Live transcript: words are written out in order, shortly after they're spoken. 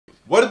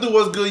What it do,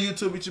 what's good,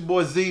 YouTube? It's your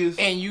boy Zias.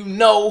 And you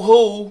know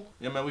who.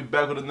 Yeah, man, we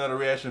back with another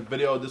reaction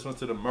video. This one's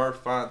to the Mir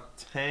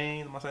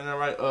Fontane. Am I saying that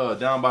right?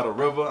 Down by the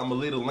river. I'm gonna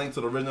leave a link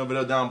to the original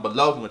video down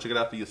below. You wanna check it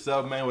out for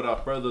yourself, man.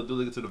 Without further ado,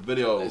 look into the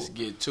video. Let's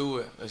get to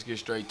it. Let's get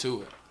straight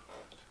to it.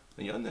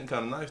 And young nigga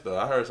kinda nice though.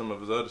 I heard some of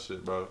his other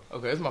shit, bro.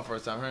 Okay, this is my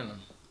first time hearing him.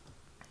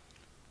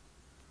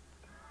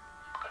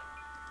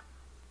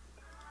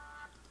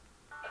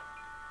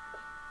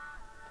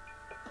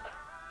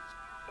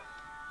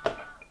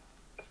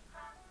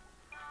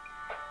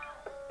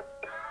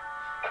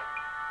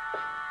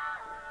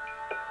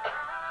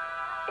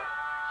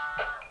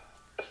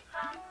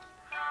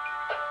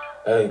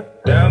 Hey,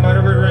 down by the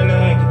river in the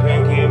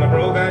hanky-panky. My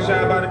bro got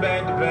shot by the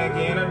back to back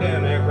end. I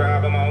damn near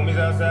cried, but my homies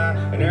outside.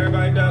 And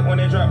everybody duck when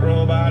they truck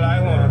roll by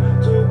like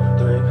 1, 2,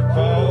 3,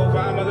 4,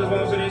 5 mothers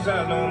won't see these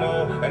sons no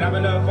more. And I've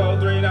been up 4,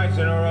 3 nights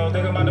in a row.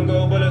 Thinking about them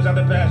gold bullets out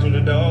the passenger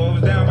door.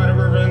 Down by the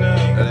river in the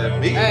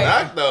hanky-panky. Hey,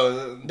 knock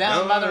though.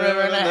 Down by the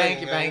river in the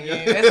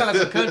hanky-panky. That sounds like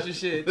some country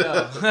shit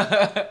though.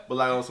 But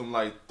like on some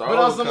like but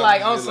on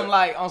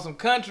some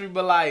country,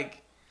 but like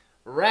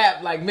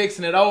rap, like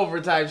mixing it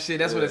over type shit.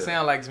 That's what it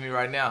sounds like to me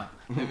right now.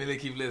 Let me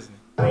keep listening.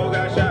 Bro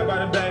got shot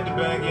by the back to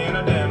back end.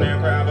 I damn near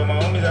cried, but my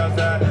homies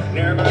outside. And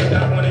everybody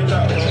duck when they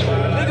drop.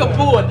 Nigga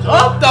pulled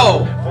up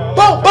though.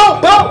 Boom, boom,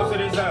 boom.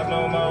 City size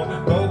no more.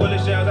 Gold bullet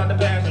shells out the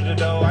passenger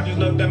door. I just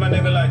looked at my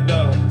nigga like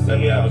dough. So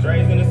yeah, I was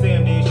raised in the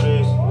CMD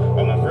streets.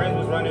 All my friends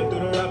was running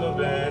through the rubber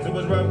bands. It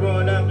was rough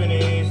growing up in the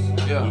east.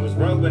 Yeah. We was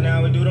broke, but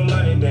now we do the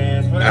money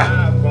dance. For the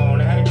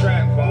iPhone, I had a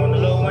track phone. The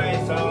Lil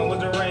Wayne song was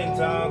the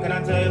ringtone. Can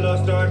I tell you a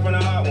little story from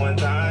the heart one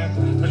time?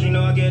 Cause you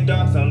know I get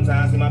dark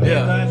sometimes. See my big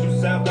cuz used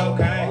to sell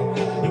cocaine.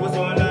 He was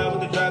so in love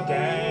with the drug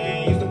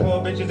gang. Used to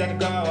pull bitches at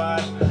the car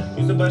wash.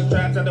 Used to bust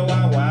traps at the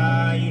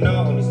Wawa. You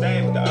know homie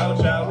stayed with the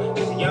Ocho.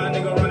 This a young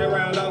nigga running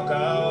around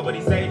loco, but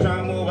he say he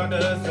tryna move out the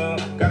hood soon.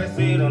 Gotta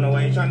see it on the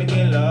way, trying to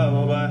get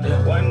low, but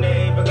one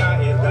day he forgot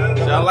his gun.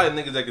 See, I like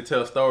niggas that can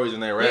tell stories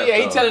in their rap. Yeah,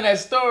 he telling that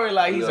story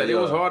like he said it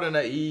was hard in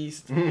the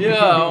East.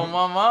 Yeah, on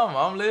my mama,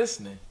 I'm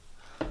listening.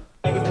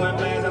 Niggas went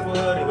plans, that's what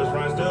hood he was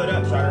front, stood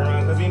up, tried to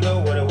run, cause he knew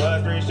what it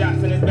was. 3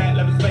 shots in his back,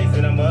 left his face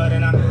in the mud,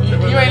 and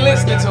you ain't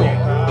listening to him.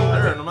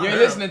 I heard him. You ain't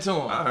listening to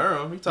him. I heard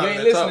him. He talking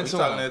that talk. He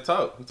talking that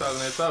talk. He talking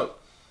that talk.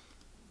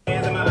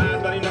 Hands in my eyes,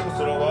 bloody knuckles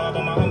to the wall,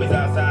 but my homies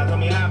outside told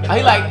me how.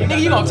 He like,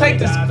 nigga, you gonna take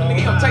this? Nigga,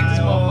 you gonna take this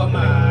motherfucker?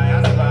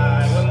 I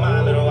survived with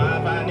my little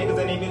Wi-Fi. Niggas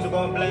and their music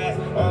on blast.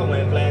 All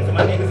went flat, so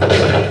my niggas in the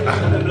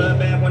blast. The blood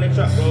bath when the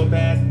truck rolled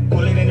past.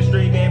 Pulling in the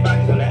street, dead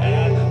bodies on the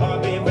ass. All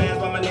being fast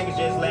while my niggas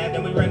just laughed.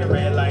 And we ran the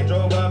red light,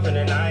 drove off in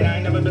the night. I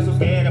ain't never been so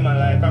scared in my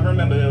life. I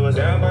remember it was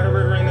down by the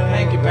river in the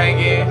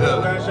hanky-panky.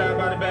 Got shot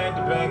by the back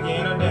to back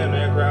end. I damn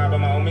near cried, but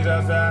my homies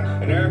outside.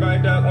 And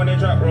everybody duck when they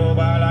truck roll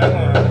by like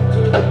 1, 2, 3,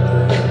 4,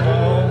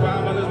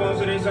 5 mothers won't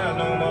see their sons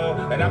no more.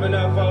 And I've been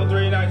up 4,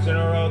 3 nights in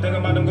a row.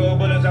 Thinking about them gold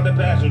bullets out the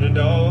passenger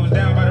door.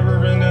 Down by the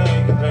river in the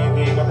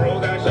hanky-panky. My bro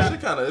got shot.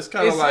 It's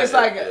kind of like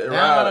down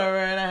by the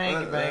river in the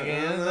hanky-panky.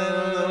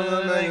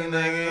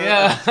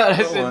 Yeah, that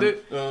shit, dude.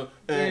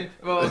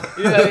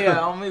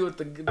 Yeah, on me with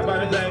the.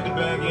 By the back to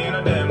back end.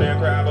 I damn near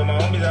cried, but my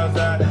homies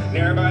outside. And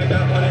everybody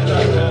duck when they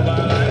truck roll by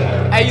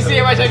like 1. Hey, you see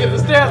everybody checking the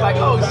stairs like,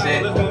 oh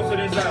shit.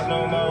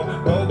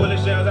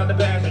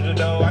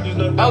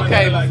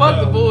 Okay, but fuck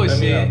the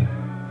bullshit.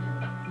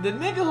 The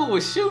nigga who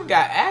was shooting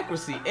got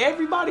accuracy.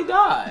 Everybody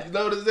died. You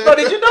notice that? Bro,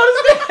 did you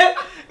notice that?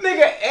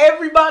 Nigga,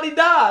 everybody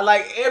died.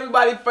 Like,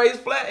 everybody face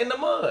flat in the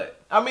mud.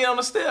 I mean, on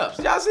the steps.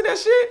 Y'all see that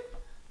shit?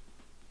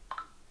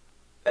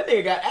 That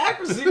nigga got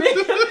accuracy,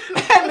 nigga.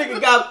 That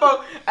nigga got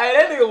 4. Hey,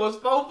 that nigga was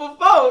 4 for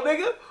 4,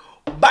 nigga.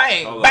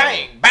 Bang,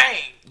 bang,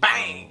 bang,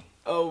 bang.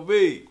 OB.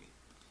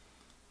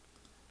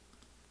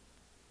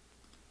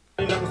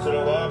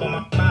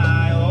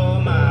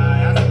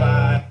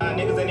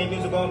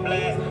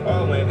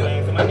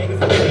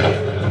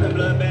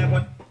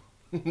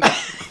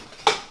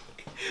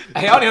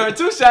 Hey, I only heard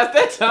 2 shots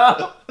that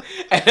time.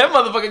 And that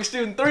motherfucker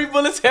shooting 3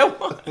 bullets at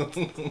once.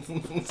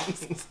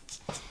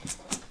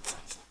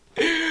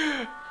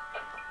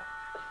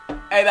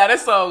 Hey, now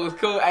this song was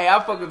cool. Hey, I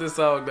fuck with this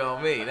song though,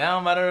 me.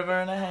 Down by the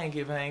river in a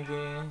hanky-panky.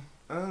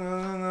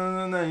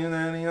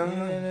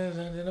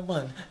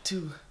 1,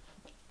 2.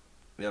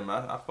 Yeah,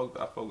 man, I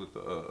fuck with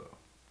the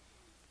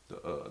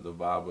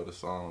vibe of the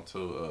song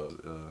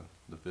too.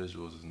 The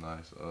visuals is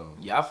nice.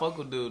 Yeah, I fuck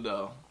with dude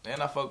though,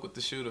 and I fuck with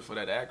the shooter for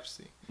that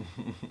accuracy.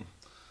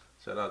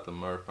 Shout out to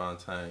Mir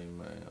Fontane,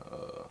 man.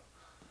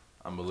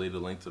 I'm gonna leave the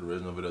link to the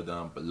original video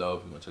down below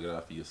if you wanna check it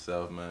out for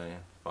yourself,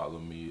 man. Follow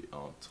me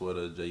on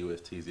Twitter,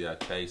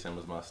 JUSTZIK. Same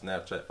as my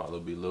Snapchat. Follow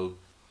B.Lou.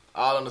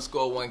 All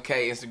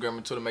 _1K, Instagram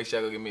and Twitter. Make sure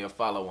you go give me a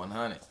follow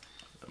 100.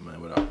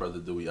 Man, without further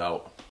ado, we out.